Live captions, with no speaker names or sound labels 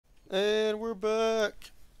And we're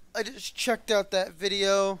back. I just checked out that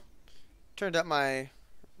video. Turned out my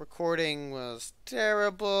recording was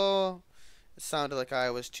terrible. It sounded like I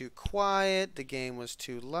was too quiet. The game was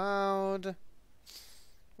too loud.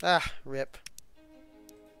 Ah, rip.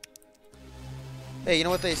 Hey, you know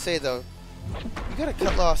what they say though? You gotta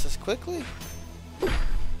cut losses quickly.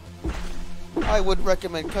 I wouldn't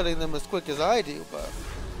recommend cutting them as quick as I do, but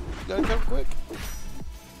you gotta cut them quick.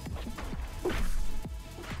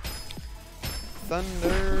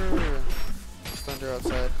 Thunder. There's thunder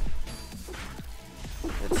outside.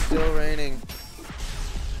 It's still raining.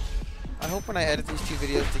 I hope when I edit these two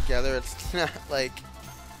videos together, it's not like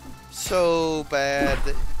so bad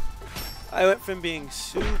that I went from being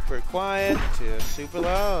super quiet to super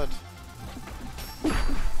loud. I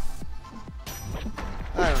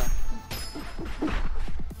don't know.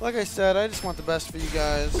 Like I said, I just want the best for you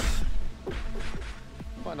guys. I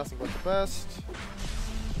want nothing but the best.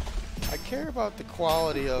 I care about the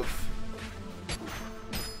quality of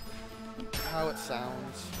how it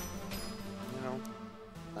sounds. You know,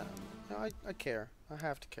 I care. I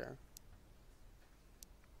have to care.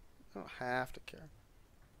 I don't have to care.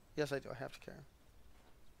 Yes, I do. I have to care.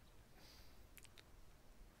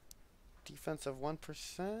 Defense of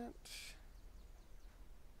 1%.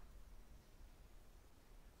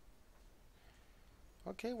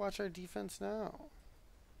 Okay, watch our defense now.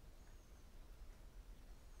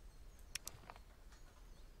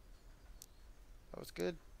 That was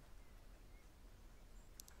good.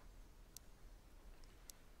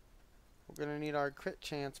 We're gonna need our crit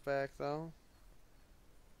chance back though.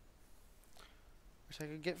 Wish I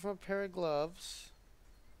could get from a pair of gloves.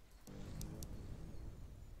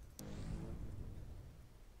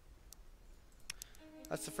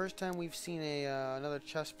 That's the first time we've seen a another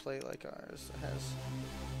chest plate like ours that has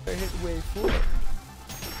a hit wave forward.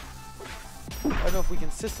 I don't know if we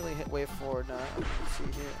consistently hit wave forward now. Let's see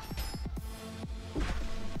here.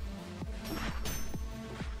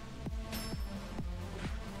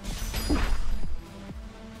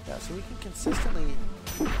 Yeah, so we can consistently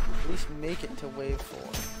at least make it to wave 4.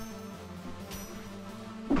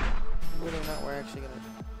 Whether or not we're actually gonna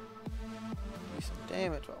do some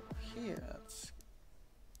damage while we're here, that's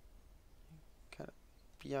kind of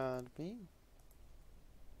beyond me.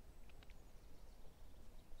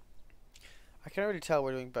 I can already tell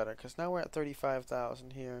we're doing better because now we're at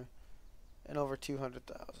 35,000 here and over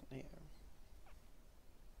 200,000 here.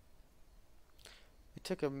 We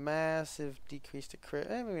took a massive decrease to crit.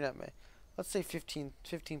 Maybe not. Let's say 15%.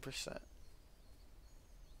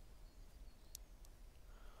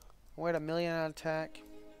 We're at 1 million on attack.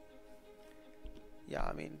 Yeah,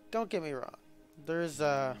 I mean, don't get me wrong. There's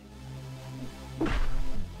a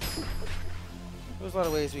lot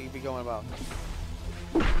of ways we could be going about this.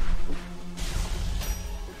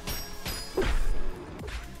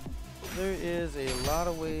 There is a lot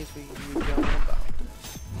of ways we can be going about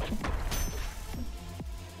this.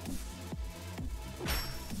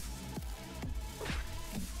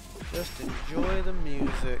 Just enjoy the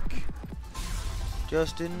music.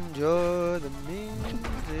 Just enjoy the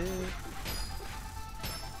music.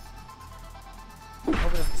 I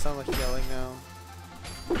hope it doesn't sound like yelling now.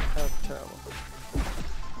 That's terrible.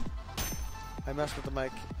 I messed with the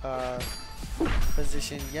mic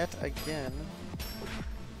position yet again.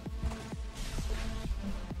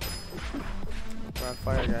 We're on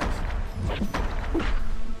fire, guys. I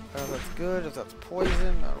don't know if that's good, if that's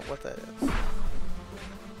poison, I don't know what that is.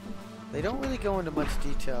 They don't really go into much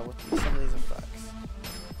detail with some of these effects.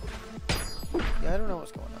 Yeah, I don't know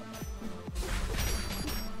what's going on.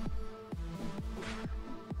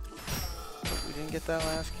 But we didn't get that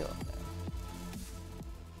last kill.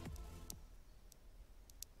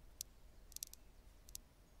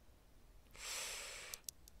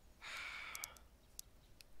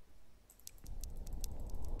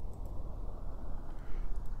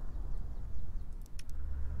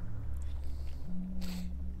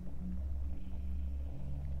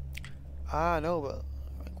 Ah, no, but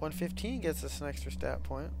like 115 gets us an extra stat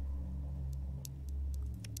point.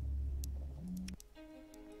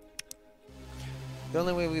 The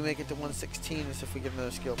only way we make it to 116 is if we get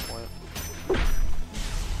another skill point.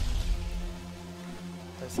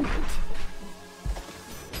 That's it.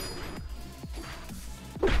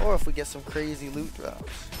 Or if we get some crazy loot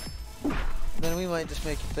drops. Then we might just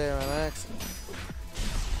make it there on accident.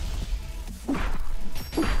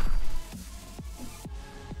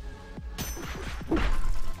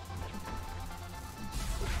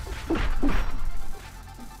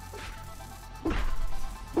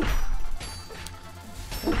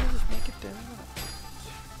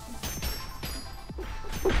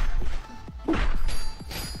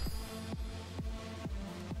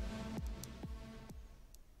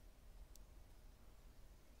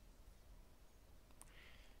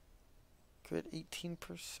 Grid 18%.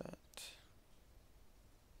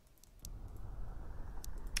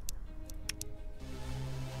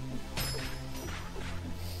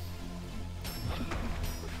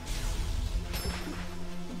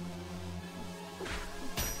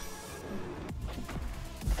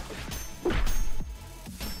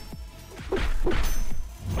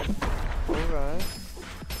 Alright.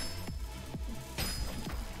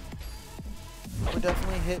 We're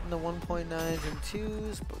definitely hitting the 1.9s and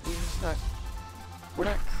 2s, but we're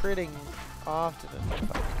not critting often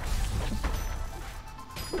enough.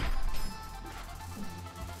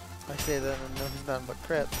 I say that and nothing's done but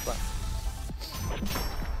crits, but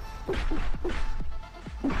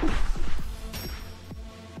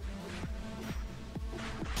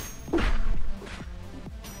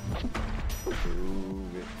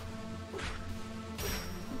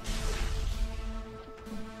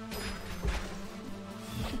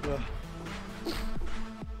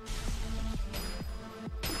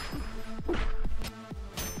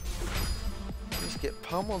just get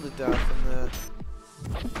pummeled to death in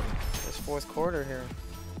this fourth quarter here.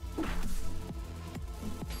 We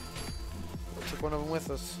took one of them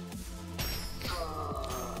with us.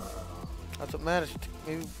 That's what matters.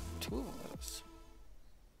 Maybe two of them with us.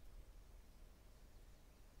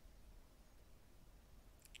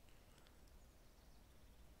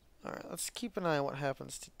 Alright, let's keep an eye on what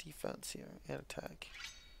happens to defense here and attack.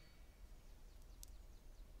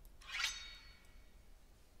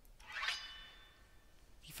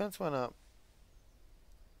 Defense went up.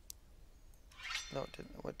 No, it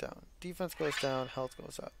didn't. It went down. Defense goes down, health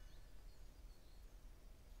goes up.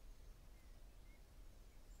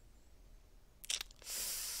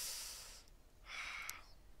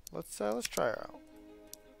 Let's try her out.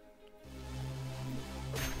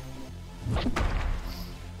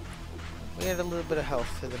 We add a little bit of health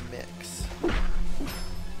to the mix.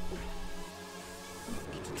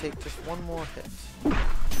 Get to take just one more hit.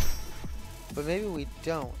 But maybe we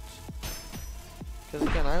don't. Because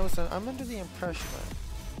again, I'm under the impression that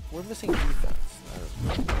we're missing defense.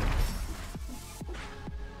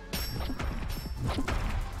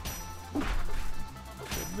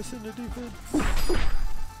 We're missing the defense.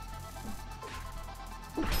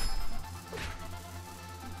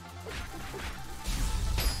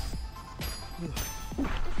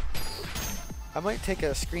 I might take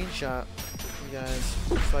a screenshot, you guys,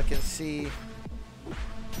 so I can see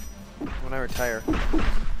when I retire.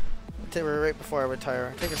 I'll take it right before I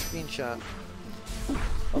retire. I'll take a screenshot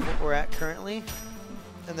of what we're at currently,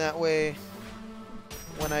 and that way,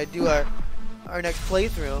 when I do our next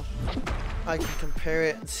playthrough, I can compare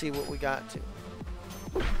it and see what we got to.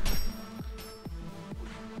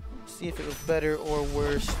 See if it was better or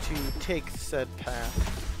worse to take said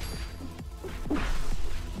path.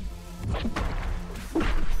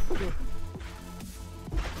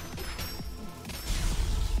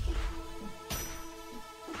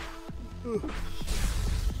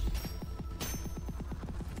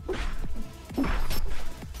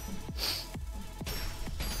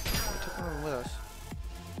 Took one with us.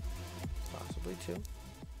 Possibly two.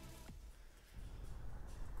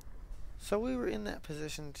 So we were in that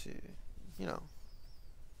position to, you know,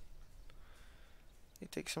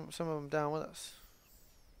 take some of them down with us.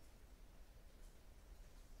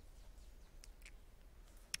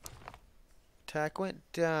 Attack went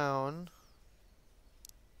down.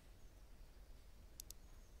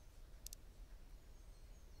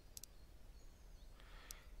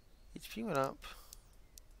 HP went up.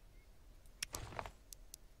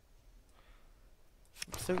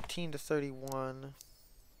 From 13 to 31.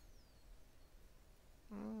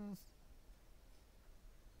 I'll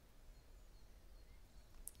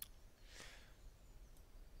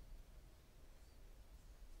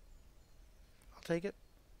take it.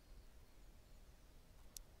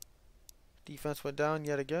 Defense went down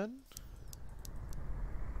yet again.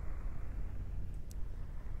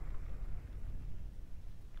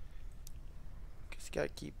 Guess you gotta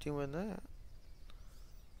keep doing that.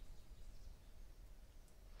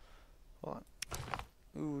 Hold on.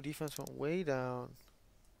 Ooh, defense went way down.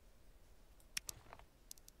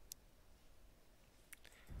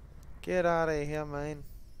 Get out of here, man.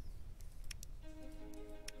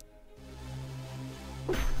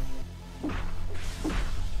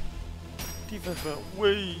 Defense went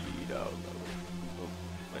way down.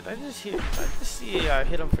 Wait, I just see I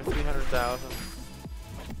hit him for 300,000.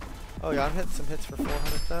 Oh yeah, I'm hitting some hits for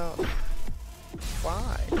 400,000.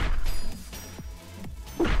 Why?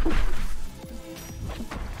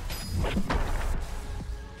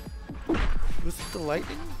 Was it the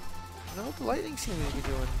lightning? I don't know what the lightning seems to be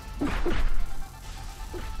doing.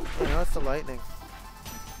 Oh no, it's the lightning.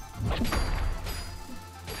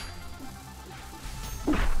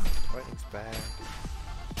 bad.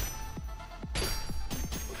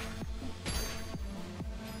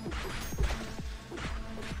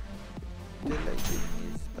 Daylight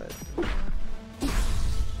is bad.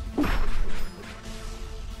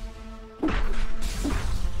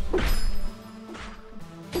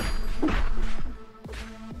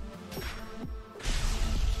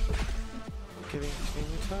 Getting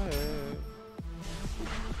extremely tired.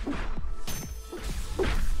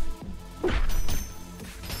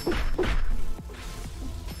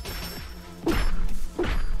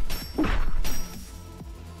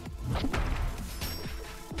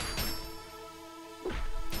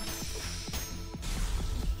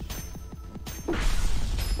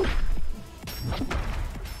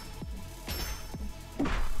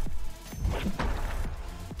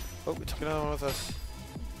 Oh, we took another one with us.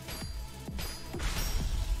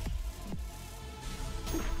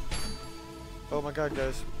 Oh my god,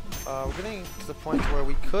 guys. We're getting to the point where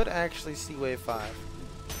we could actually see wave 5.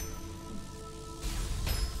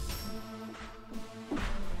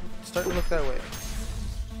 It's starting to look that way.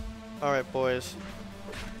 Alright, boys.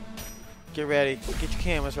 Get ready. Get your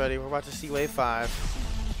cameras ready. We're about to see wave 5.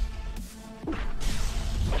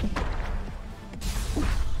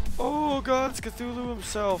 Oh god, it's Cthulhu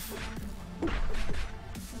himself.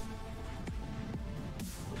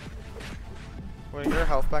 We're gonna get our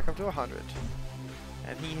health back up to 100.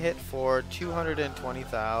 And he hit for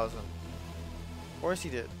 220,000. Of course he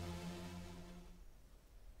did.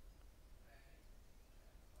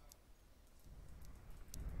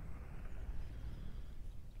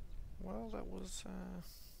 Well, that was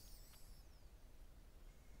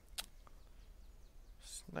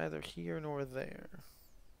it's neither here nor there.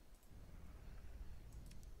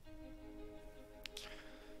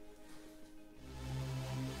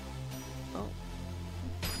 Oh.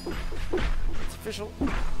 It's official. I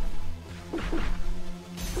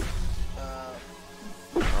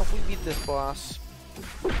don't know if we beat this boss.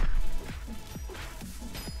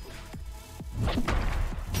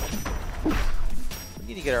 We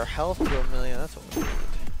need to get our health to 1,000,000. That's what we need.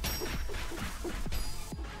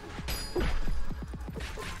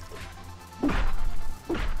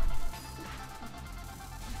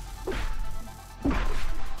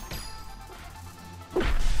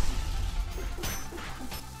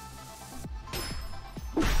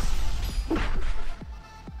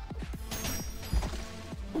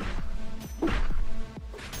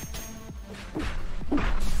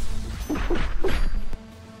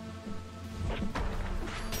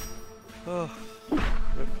 Oh.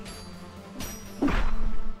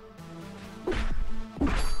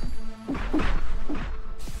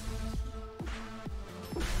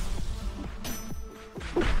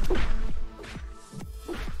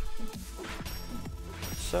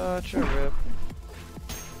 Such a rip.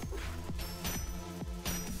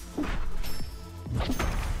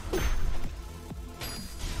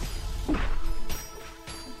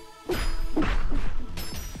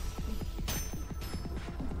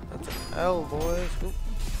 That's an L, boys. Oop,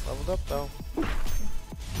 leveled up though.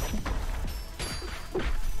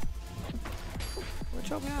 Which,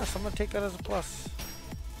 I'll be honest, I'm gonna take that as a plus.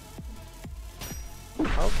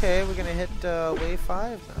 Okay, we're gonna hit wave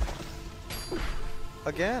 5 now.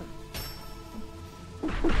 Again.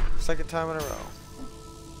 Second time in a row.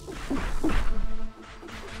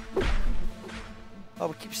 Oh,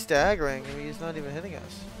 we keep staggering. I mean, he's not even hitting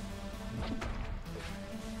us.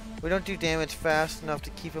 We don't do damage fast enough to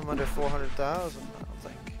keep him under 400,000, I don't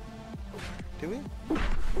think. Do we?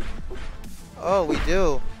 Oh, we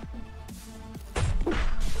do.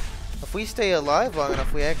 If we stay alive long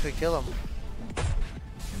enough, we actually kill him.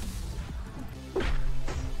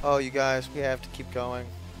 Oh, you guys, we have to keep going.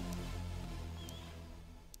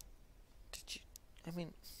 Did you... I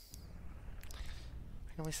mean...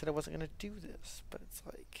 I know I said I wasn't going to do this, but it's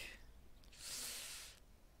like...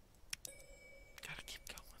 Gotta keep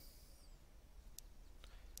going.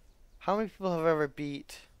 How many people have ever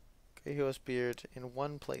beat Greyhoe's Beard in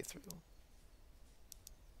one playthrough?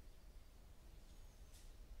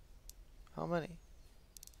 How many?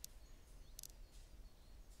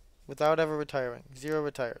 Without ever retiring. 0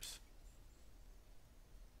 retires.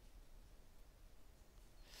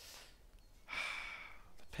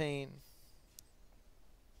 The pain.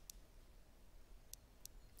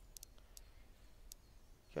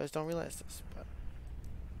 You guys don't realize this, but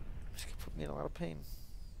it's gonna put me in a lot of pain.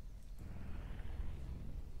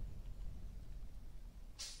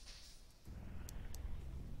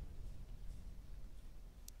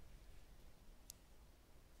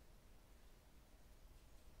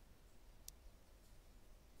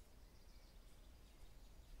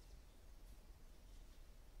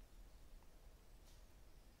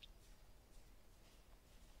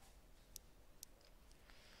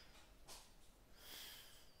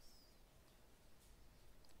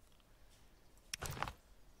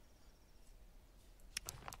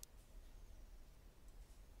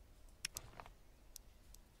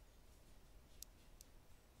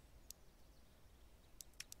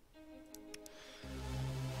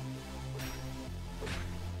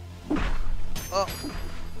 Oh.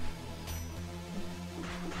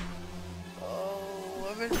 Oh,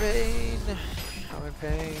 I'm in pain. I'm in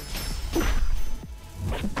pain.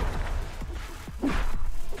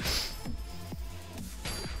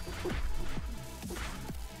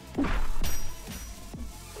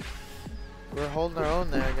 We're holding our own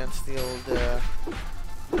there against the old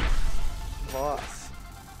boss.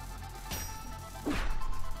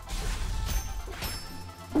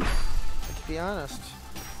 But to be honest,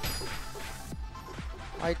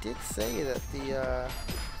 I did say that the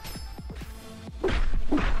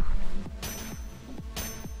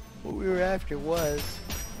what we were after was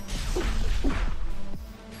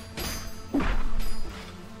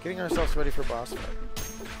getting ourselves ready for boss fight.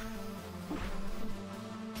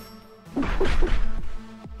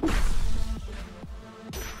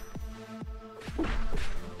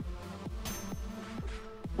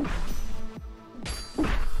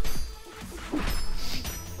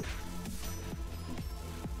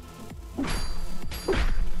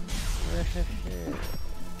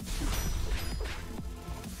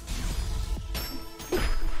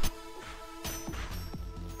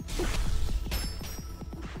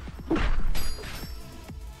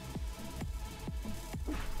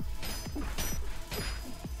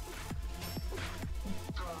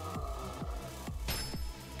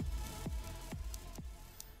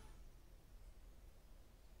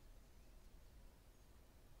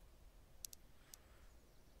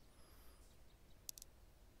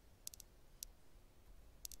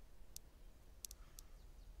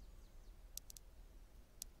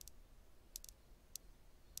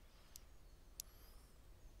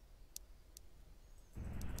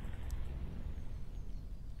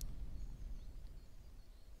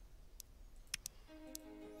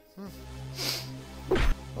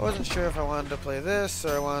 I wasn't sure if I wanted to play this,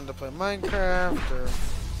 or I wanted to play Minecraft, or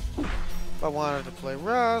if I wanted to play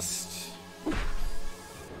Rust.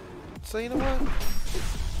 So you know what?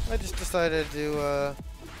 I just decided to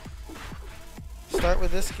start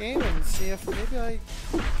with this game and see if maybe I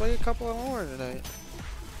play a couple more tonight.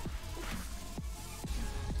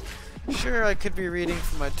 Sure, I could be reading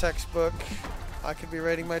from my textbook. I could be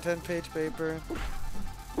writing my 10-page paper.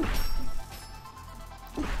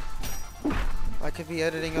 I could be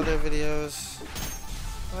editing other videos.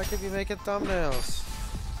 I could be making thumbnails.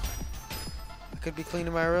 I could be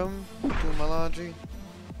cleaning my room, doing my laundry.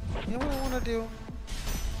 You know what I want to do?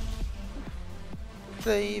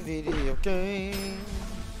 Play video game.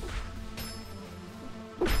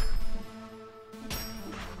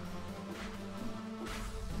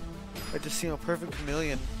 I just seen a perfect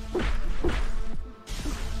chameleon.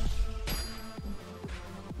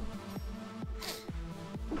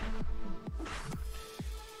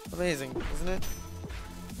 Amazing, isn't it?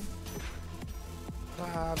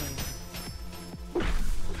 Ah, amazing.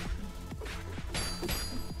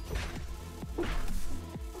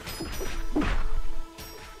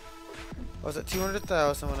 I was at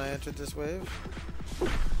 200,000 when I entered this wave.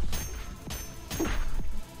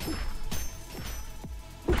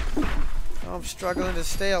 Oh, I'm struggling to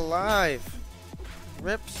stay alive.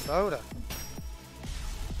 Rip soda.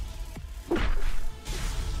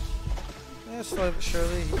 Yeah, slowly but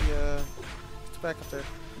surely he gets back up there.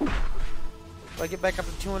 If I get back up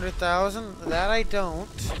to 200,000, that I don't.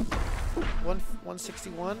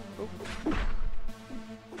 161. Oop.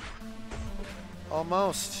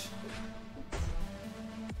 Almost.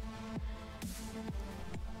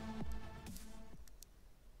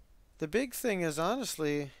 The big thing is,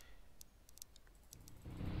 honestly,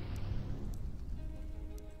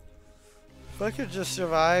 if I could just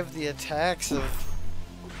survive the attacks of,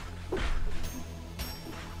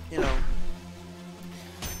 you know,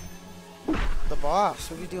 the boss,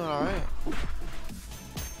 we'd be doing alright.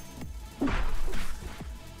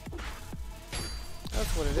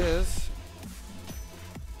 That's what it is.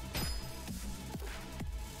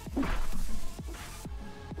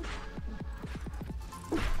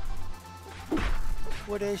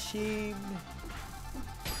 What a shame.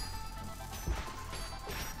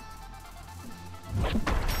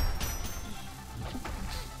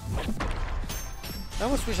 I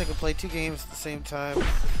almost wish I could play two games at the same time.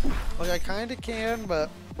 Like, I kinda can, but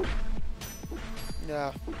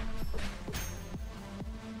yeah.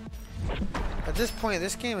 At this point,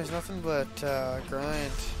 this game is nothing but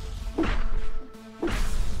grind.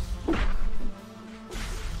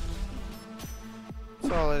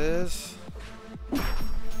 That's all it is.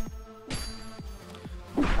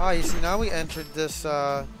 Ah, you see, now we entered this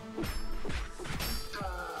round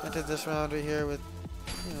right here with,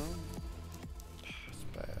 you know, it's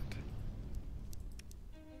bad.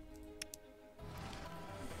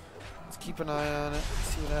 Let's keep an eye on it,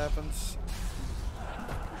 see what happens.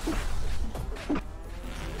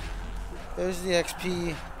 There's the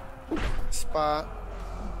XP spot.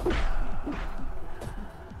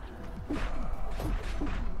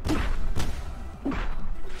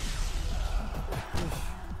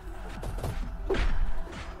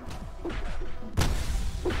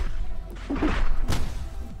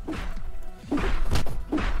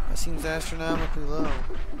 That seems astronomically low.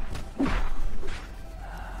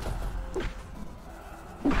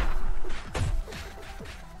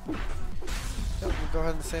 Yep, we'll go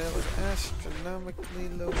ahead and say that was astronomically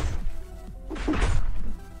low.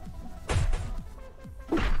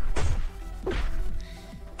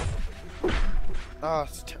 Oh,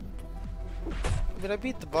 it's terrible. I mean, I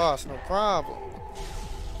beat the boss, no problem.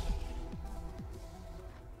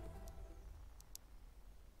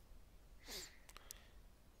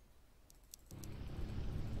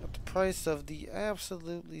 At the price of the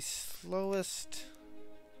absolutely slowest.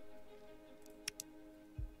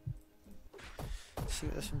 Let's see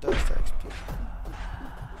what this one does to XP.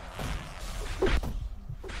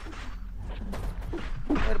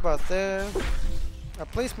 Right about there. I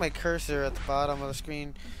placed my cursor at the bottom of the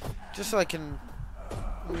screen just so I can,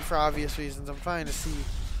 I mean, for obvious reasons, I'm trying to see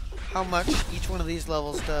how much each one of these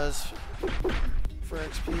levels does for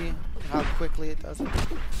XP and how quickly it does it.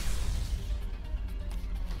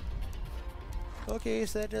 Okay,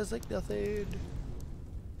 so that does like nothing.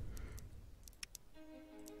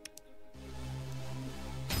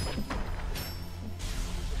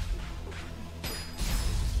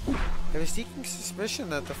 I have a sneaking suspicion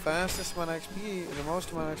that the fastest amount of XP, the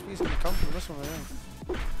most amount of XP is going to come from this one right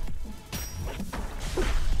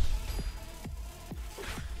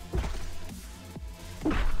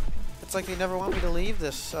here. It's like they never want me to leave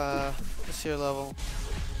this, this here level.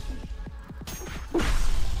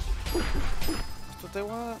 That's what they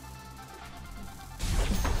want.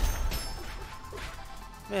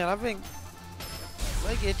 Man, I've been... my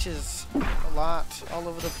leg itches a lot, all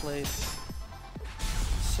over the place.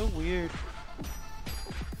 So weird.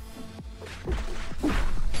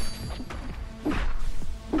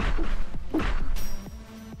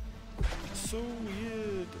 So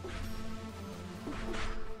weird.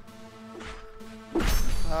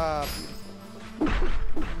 Ah, beautiful.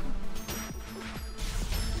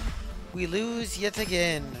 We lose yet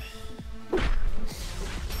again.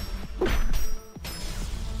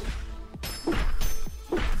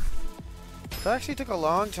 It actually took a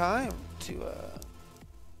long time to,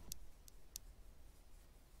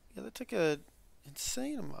 yeah, that took an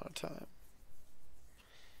insane amount of time.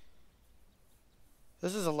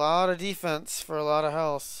 This is a lot of defense for a lot of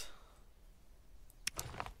health.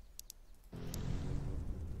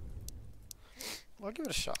 Well, I'll give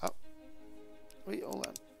it a shot. Wait, hold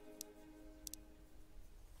on.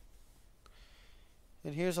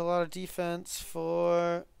 And here's a lot of defense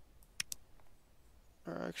for...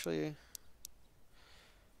 or actually...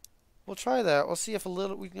 we'll try that. We'll see if a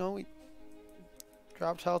little... we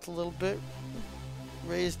dropped health a little bit.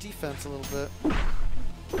 Raised defense a little bit.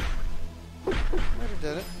 Might have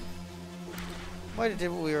did it. Might have did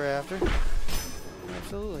what we were after.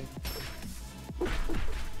 Absolutely.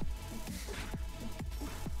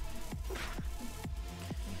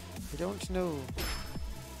 I don't know.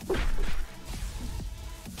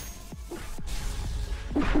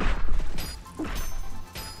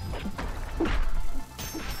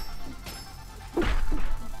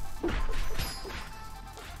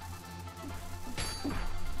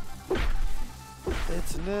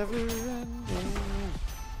 It's never ending.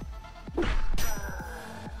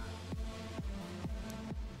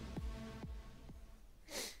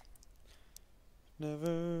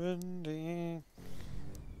 Never ending.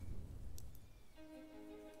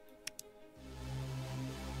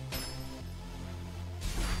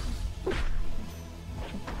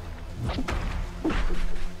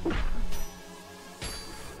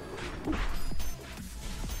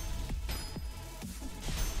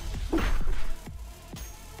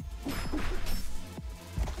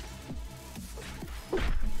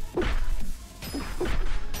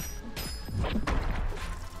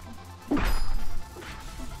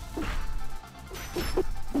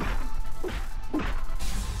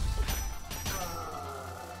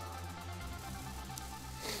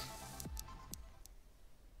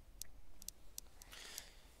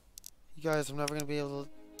 You guys, I'm never going to be able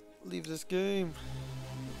to leave this game.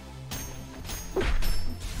 I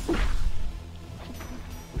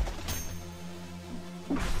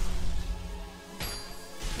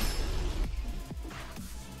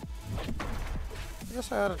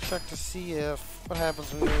guess I ought to check to see if what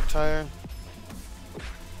happens when you retire.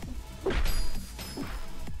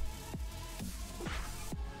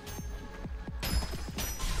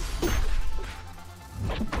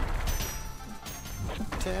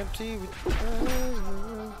 empty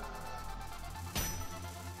return.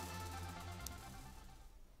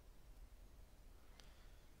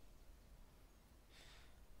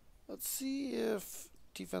 Let's see if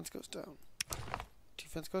defense goes down.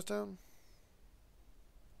 Defense goes down.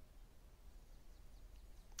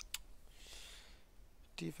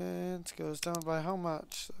 Defense goes down by how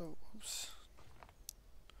much? So, oops.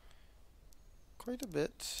 Quite a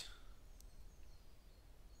bit.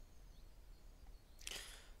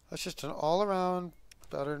 That's just an all-around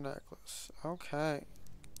better necklace. Okay.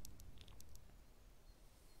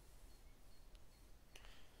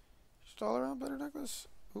 Just all-around better necklace.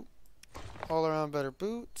 Oop. All-around better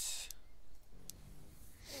boots.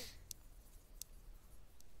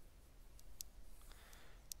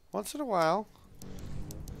 Once in a while.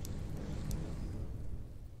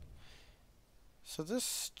 So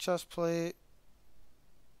this chest plate.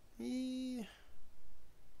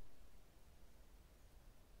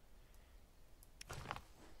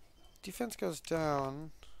 Defense goes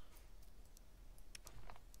down.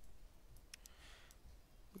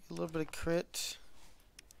 A little bit of crit.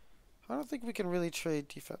 I don't think we can really trade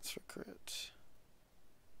defense for crit.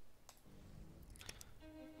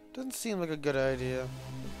 Doesn't seem like a good idea.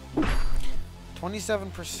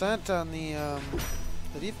 27% on the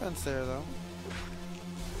defense there, though.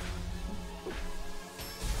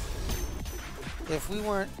 If we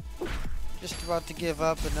weren't just about to give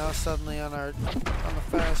up and now suddenly on the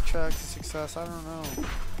fast track to success, I don't know.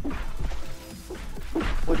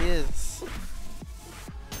 What is?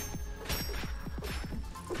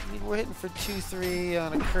 I mean, we're hitting for 2-3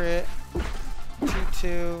 on a crit.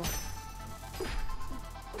 2-2.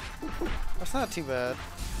 That's not too bad.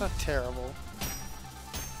 It's not terrible.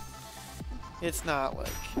 It's not like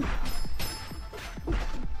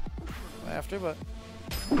after, but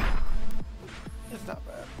it's not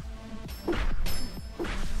bad.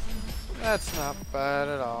 That's not bad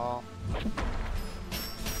at all.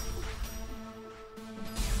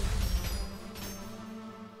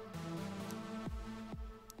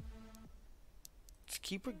 Let's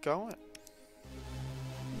keep it going.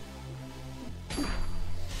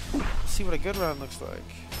 See what a good round looks like.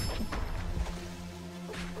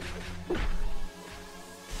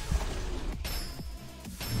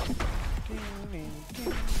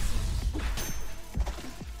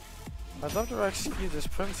 I'd love to execute this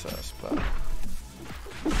princess, but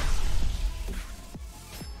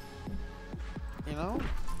you know,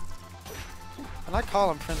 and I call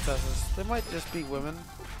them princesses. They might just be women.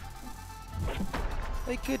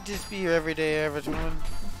 They could just be your everyday average woman.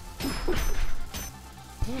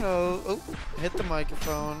 Who knows? Oh, hit the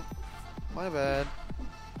microphone. My bad.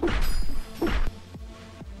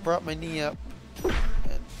 Brought my knee up, and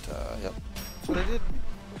yep, that's what I did.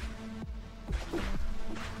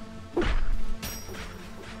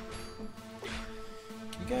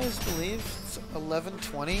 Can you guys believe it's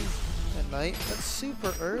 11:20 at night? That's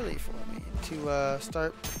super early for me to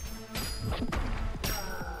start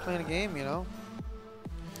playing a game, you know?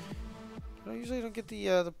 I usually don't get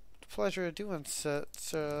the pleasure of doing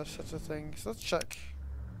such a thing. So let's check.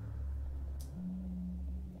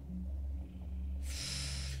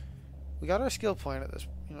 We got our skill point at this,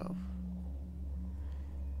 you know.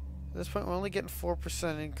 At this point, we're only getting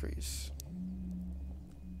 4% increase.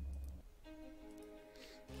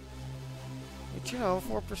 But you know,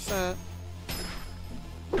 4%.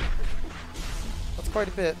 That's quite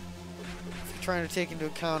a bit. If you're trying to take into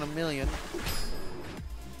account 1 million.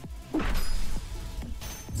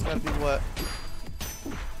 It's gotta be what?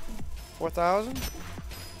 4,000?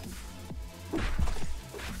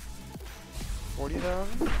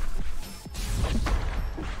 40,000?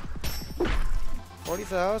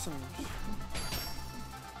 40,000.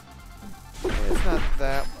 It's not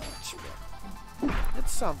that much, but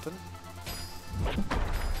it's something.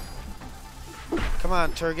 Come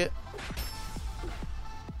on, Turget.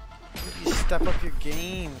 You step up your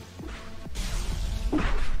game.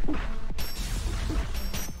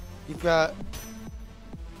 You've got,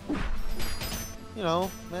 you know,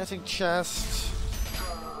 matching chest,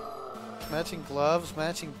 matching gloves,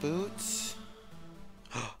 matching boots.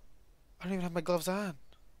 I don't even have my gloves on.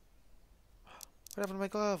 What happened to my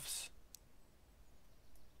gloves?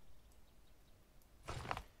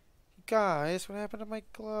 You guys, what happened to my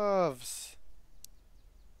gloves?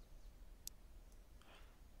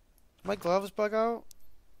 Did my gloves bug out?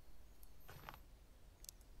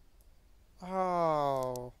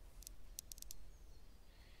 Oh.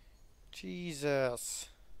 Jesus.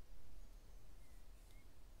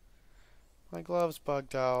 My gloves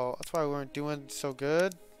bugged out. That's why we weren't doing so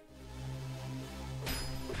good.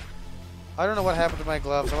 I don't know what happened to my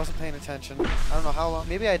gloves. I wasn't paying attention. I don't know how long.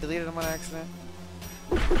 Maybe I deleted them on accident.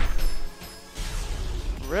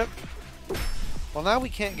 Rip. Well, now we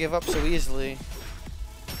can't give up so easily.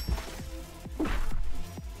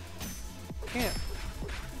 Can't.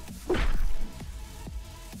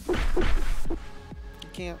 You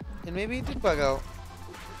can't. And maybe it did bug out.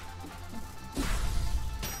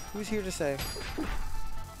 Who's here to say?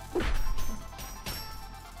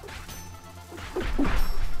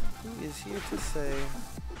 Who is here to say?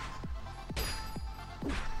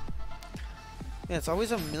 Yeah, it's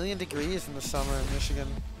always 1,000,000 degrees in the summer in Michigan.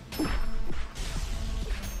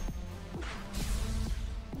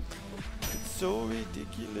 It's so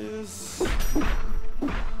ridiculous.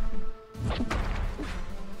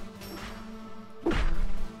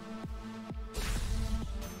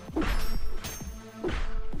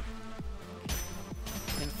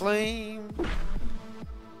 Flame.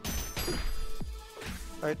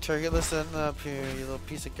 Alright, Target, listen up here, you little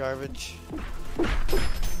piece of garbage.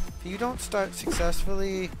 If you don't start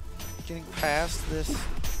successfully getting past this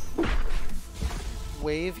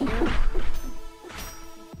wave here,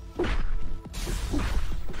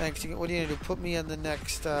 thanks. What are you gonna do? Put me on the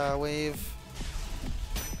next wave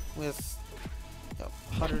with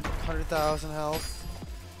 100,000 health?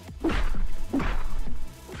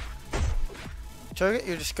 Target,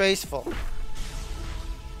 you're disgraceful.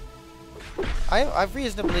 I've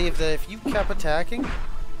reason to believe that if you kept attacking,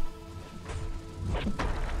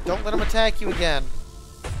 don't let him attack you again.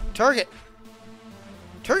 Target!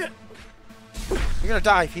 Target! You're gonna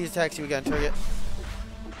die if he attacks you again, Target.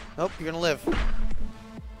 Nope, you're gonna live.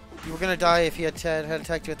 You were gonna die if he had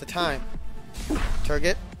attacked you at the time.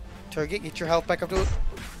 Target! Target, get your health back up to it.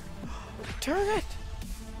 Target!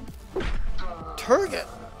 Target!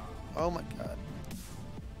 Oh my god.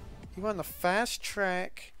 You on the fast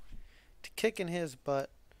track to kicking his butt,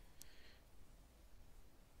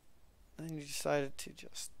 and then you decided to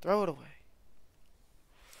just throw it away.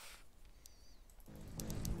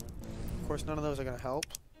 Of course, none of those are going to help.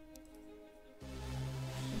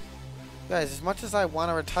 Guys, as much as I want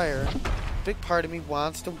to retire, a big part of me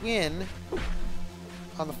wants to win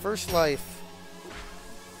on the first life.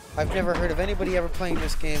 I've never heard of anybody ever playing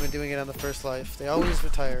this game and doing it on the first life. They always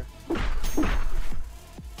retire.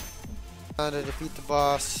 To defeat the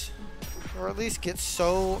boss, or at least get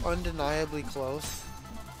so undeniably close.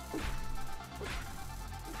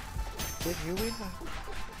 But here we go.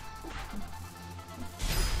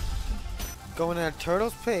 Going at a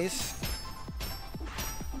turtle's pace.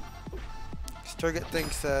 Target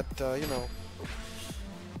thinks that, you know,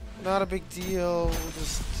 not a big deal, we'll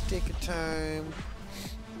just take a time.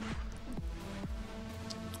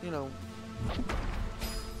 You know.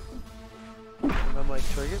 And I'm like,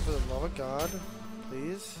 Target, for the love of God,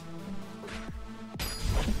 please.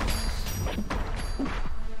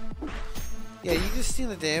 Yeah, you just seen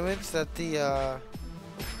the damage that the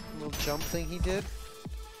little jump thing he did.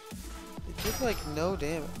 It did like no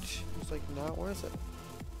damage. It was like not worth it.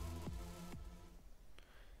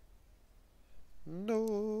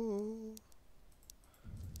 No.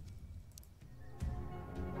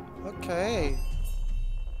 Okay.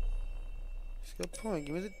 Good point.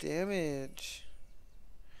 Give me the damage.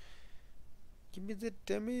 Give me the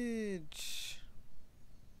damage.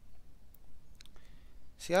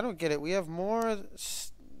 See, I don't get it. We have more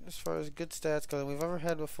as far as good stats go than we've ever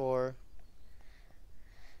had before.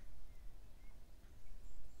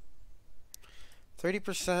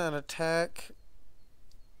 30% on attack.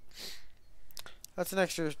 That's an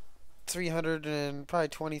extra 300 and probably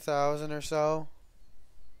 20,000 or so.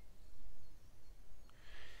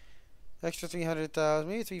 Extra 300,000,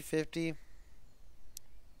 maybe 350.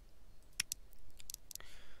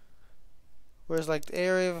 Whereas like the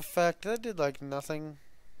area of effect, that did like nothing.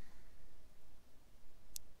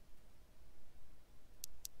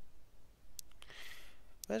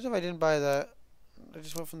 Imagine if I didn't buy that. I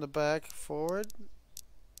just went from the back forward.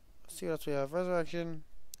 Let's see what else we have. Resurrection.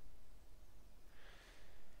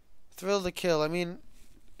 Thrill to kill. I mean,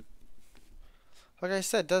 like I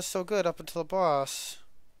said, does so good up until the boss.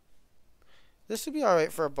 This would be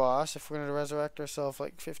alright for a boss if we're going to resurrect ourselves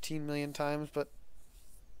like 15 million times, but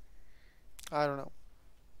I don't know.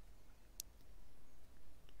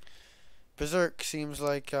 Berserk seems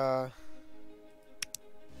like the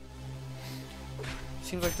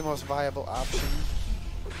most viable option,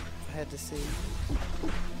 if I had to say.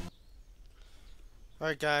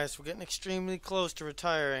 Alright guys, we're getting extremely close to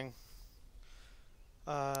retiring.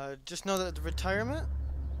 Just know that the retirement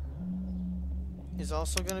is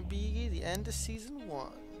also going to be the end of Season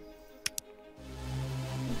 1.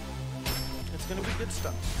 It's going to be good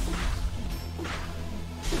stuff.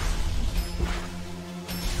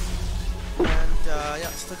 And yeah,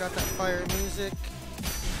 still got that fire music.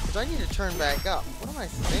 But I need to turn back up. What am I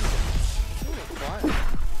thinking? It's a little quiet.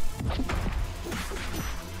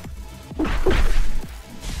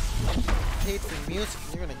 Paid for music,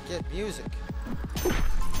 and you're gonna get music.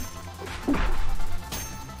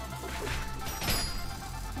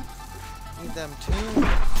 Need them tuned.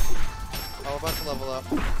 Oh, about to level up.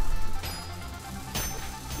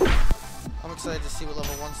 I'm excited to see what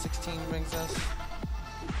level 116 brings us.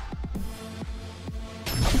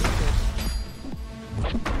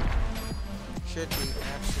 Should be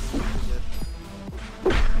absolutely good.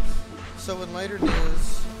 So in lighter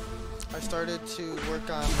news, I started to work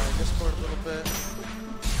on my Discord a little bit.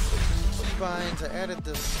 Keybinds, I added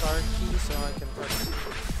this star key so I can press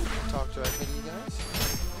and talk directly to you guys.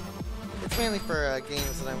 It's mainly for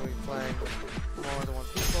games that I'm going to be playing more than one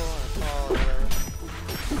people on a call or whatever.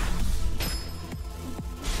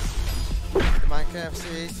 The Minecraft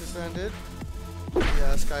series just ended.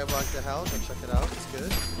 The Skyblock to Hell, go check it out, it's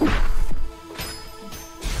good.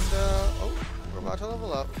 And oh, we're about to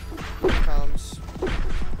level up. Here it comes.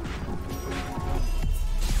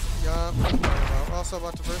 Yup, we're also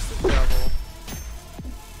about to verse the devil.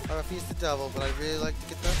 I refuse the devil, but I'd really like to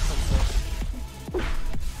get that princess.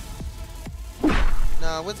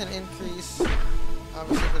 Now, with an increase,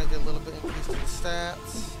 obviously we're going to get a little bit increase in the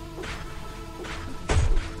stats.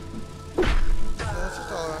 So that's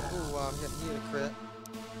just all around. Ooh, I'm getting a crit.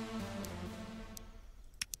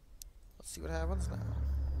 Let's see what happens now.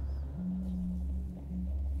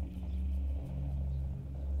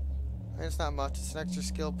 And it's not much, it's an extra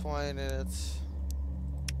skill point, and it's...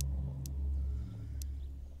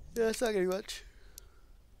 yeah, it's not getting much.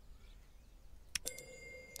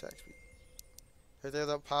 Attack speed. Right there,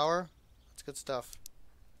 that power. That's good stuff.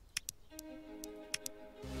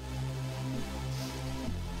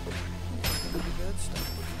 Really good stuff.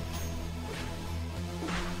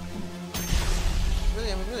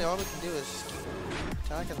 Really, I mean, really, all we can do is just keep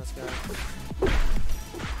attacking this guy.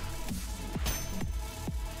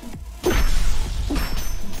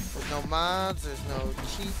 There's no mods, there's no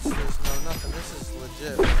cheats, there's no nothing. This is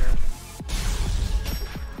legit right here.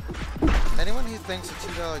 Anyone who thinks a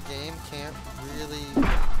 $2 game can't really...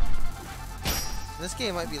 this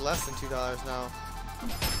game might be less than $2 now.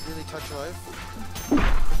 Really touch life?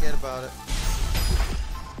 Forget about it.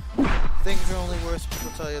 Things are only worth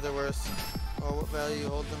people tell you they're worth. Or what value you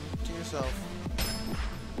hold them to yourself.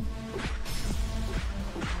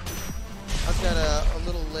 I've got a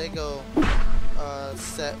little Lego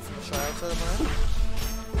set from childhood of mine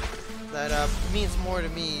that means more to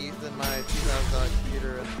me than my $2,000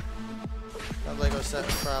 computer. And that Lego set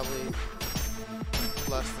is probably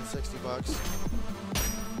less than 60 bucks.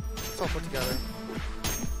 It's all put together.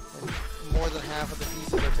 And more than half of the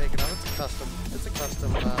pieces are taken out. It's a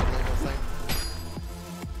custom Lego thing.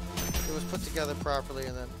 It was put together properly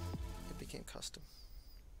and then it became custom.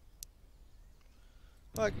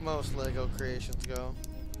 Like most Lego creations go.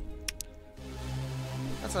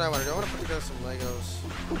 That's what I want to do. I want to put together some Legos.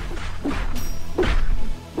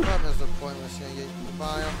 Problem is they're pointless. You know, you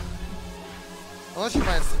buy them. Unless you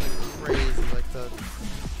find something crazy like a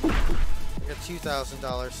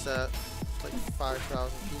 $2,000 set, like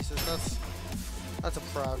 5,000 pieces. That's a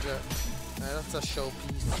project. Right, that's a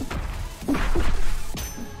showpiece.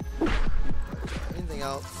 Anything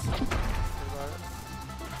else?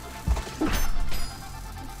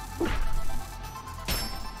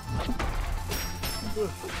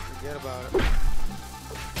 Forget about it.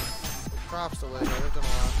 Props to Lego, they've done a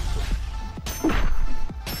lot.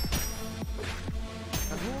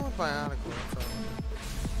 And who wants Bionicle?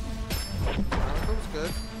 Bionicle was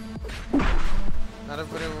good. Not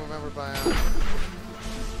everybody will remember Bionicle.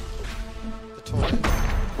 The toy.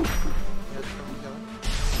 Yeah, it's put together.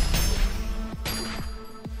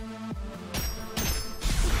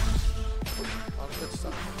 A lot of good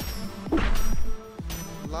stuff.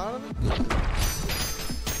 A lot of it good.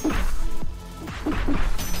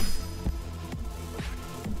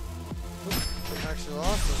 Actually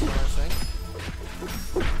lost this one, I think.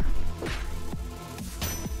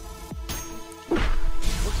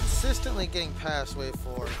 We're consistently getting past wave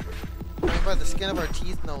 4. I mean, by the skin of our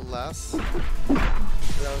teeth, no less. That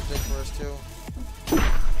was big for us too.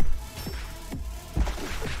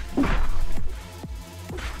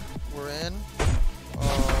 We're in.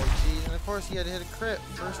 Oh, geez. And of course, he had to hit a crit.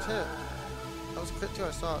 First hit. That was a crit too,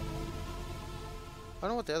 I saw it. I don't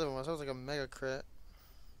know what the other one was. That was like a mega crit.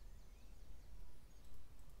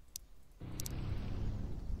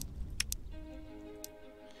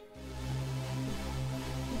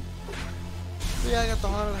 But yeah, I got the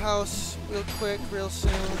haunted house real quick, real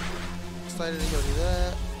soon. excited to go do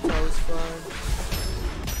that. It's always fun.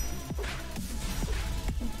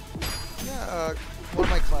 Yeah, one of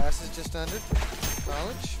my classes just ended.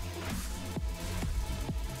 College.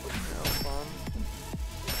 That was fun.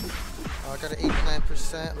 I got an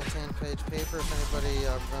 89% on the 10-page paper, if anybody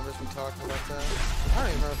remembers me talking about that. I don't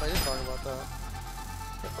even remember if I did talk about that.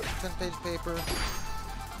 10-page paper.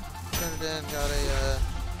 Turned it in, got a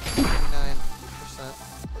 89%.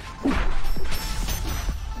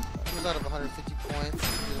 It was out of 150 points.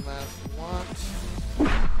 Do the math if you want.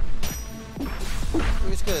 It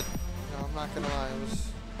was good. No, I'm not gonna lie, it was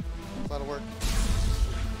a lot of work.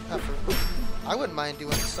 Effort. I wouldn't mind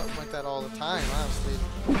doing something like that all the time, honestly.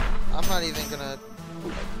 I'm not even gonna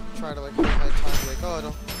try to like hold my time and be like, oh,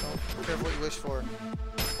 don't care what you wish for.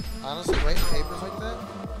 Honestly, writing papers like that,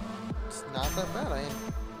 it's not that bad. I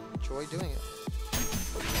enjoy doing it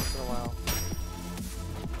once in a while.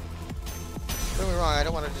 Don't get me wrong, I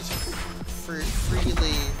don't want to just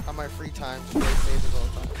freely on my free time just write papers all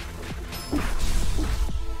the time.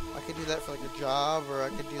 I could do that for like a job, or I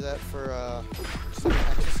could do that for just like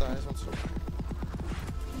exercise once in a while.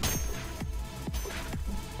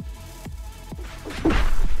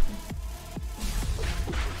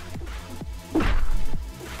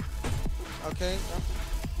 Okay.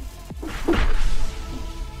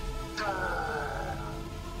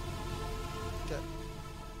 Okay.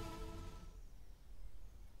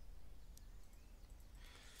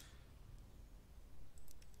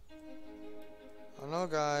 I don't know,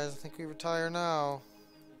 guys. I think we retire now.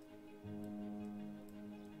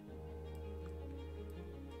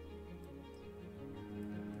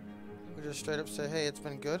 We just straight up say, hey, it's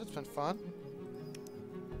been good. It's been fun.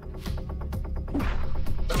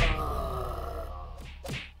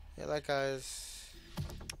 Yeah, that guy's...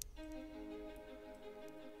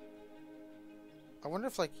 I wonder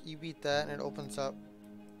if, like, you beat that and it opens up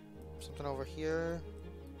something over here.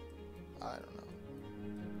 I don't know.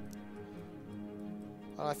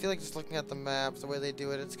 I feel like just looking at the maps, the way they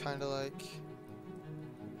do it, it's kind of like...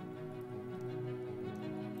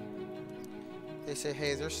 They say,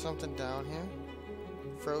 hey, there's something down here.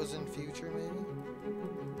 Frozen future, maybe?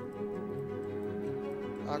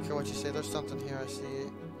 I don't care what you say, there's something here, I see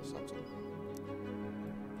it. Something.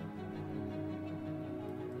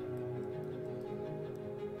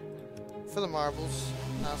 For the marbles,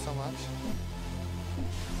 not so much.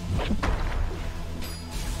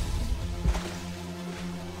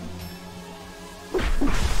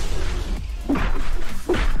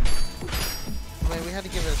 I mean, we had to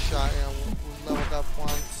give it a shot, you know, we leveled up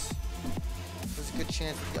once. There's a good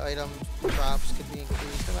chance that the item drops could be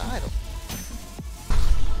increased. I mean, I don't.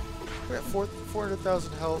 We're at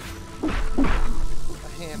 400,000 health. A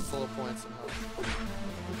handful of points in health.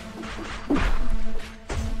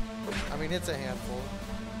 I mean, it's a handful.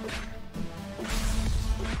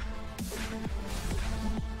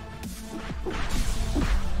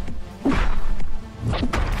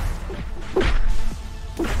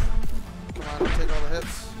 Come on, I'll take all the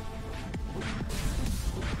hits.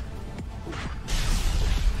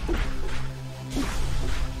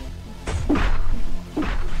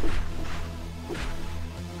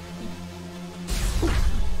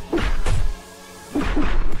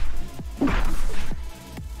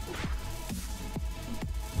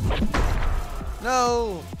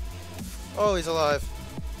 No! Oh, he's alive.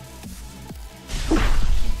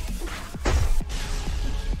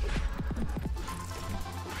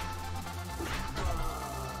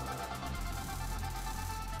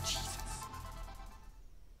 Jesus.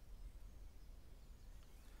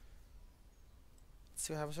 Let's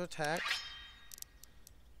see what happens to attack.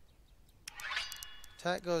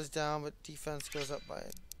 Attack goes down, but defense goes up by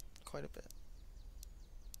quite a bit.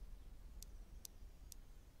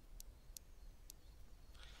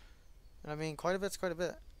 And I mean, quite a bit's quite a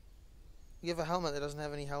bit. You have a helmet that doesn't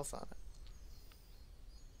have any health on it.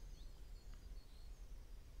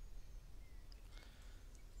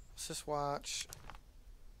 Let's just watch.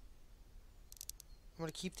 I'm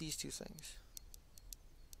going to keep these two things.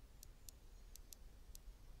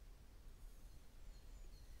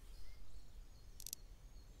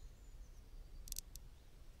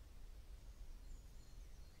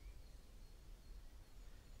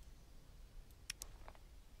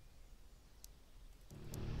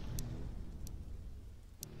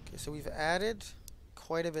 So we've added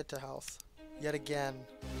quite a bit to health. Yet again.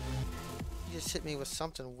 You just hit me with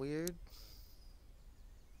something weird.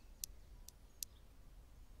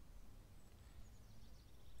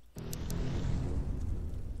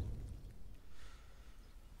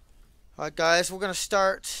 Alright guys, we're going to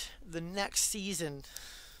start the next season.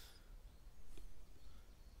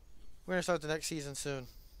 We're going to start the next season soon.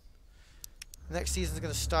 The next season's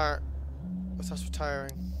gonna start with us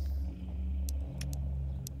retiring.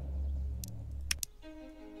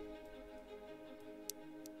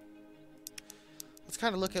 Let's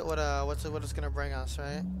kind of look at what it's gonna bring us,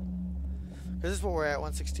 right? Because this is what we're at,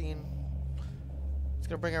 116. It's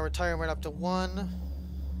gonna bring our retirement up to 1.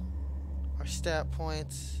 Our stat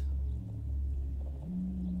points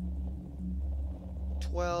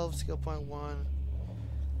 12, skill point 1,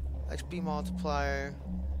 XP multiplier.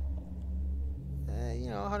 You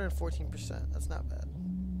know, 114%. That's not bad.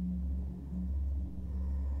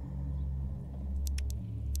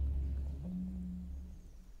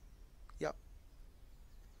 Yep.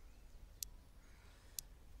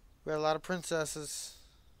 We had a lot of princesses.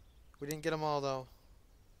 We didn't get them all though.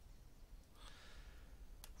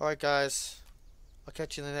 Alright guys, I'll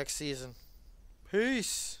catch you in the next season.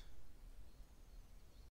 Peace!